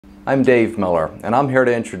I'm Dave Miller, and I'm here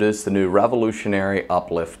to introduce the new revolutionary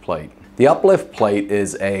Uplift Plate. The Uplift Plate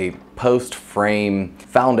is a post frame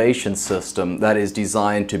foundation system that is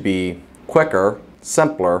designed to be quicker,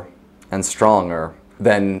 simpler, and stronger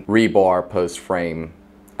than rebar post frame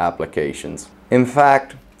applications. In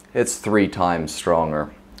fact, it's 3 times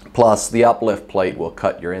stronger. Plus, the Uplift Plate will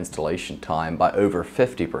cut your installation time by over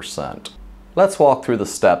 50%. Let's walk through the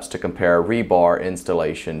steps to compare rebar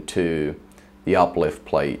installation to the Uplift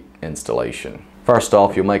Plate installation. First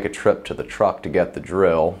off, you'll make a trip to the truck to get the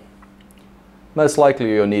drill. Most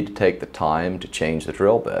likely you'll need to take the time to change the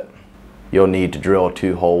drill bit. You'll need to drill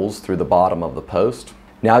 2 holes through the bottom of the post.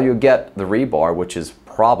 Now you'll get the rebar, which is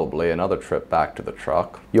probably another trip back to the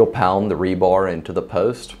truck. You'll pound the rebar into the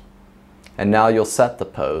post, and now you'll set the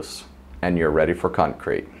post and you're ready for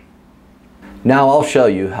concrete. Now I'll show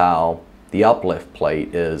you how the Uplift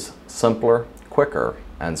Plate is simpler, quicker,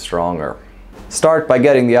 and stronger. Start by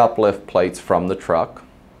getting the Uplift Plates from the truck,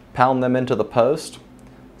 pound them into the post,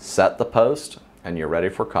 set the post, and you're ready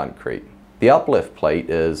for concrete. The Uplift Plate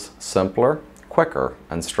is simpler, quicker,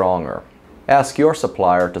 and stronger. Ask your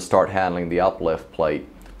supplier to start handling the Uplift Plate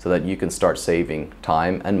so that you can start saving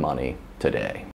time and money today.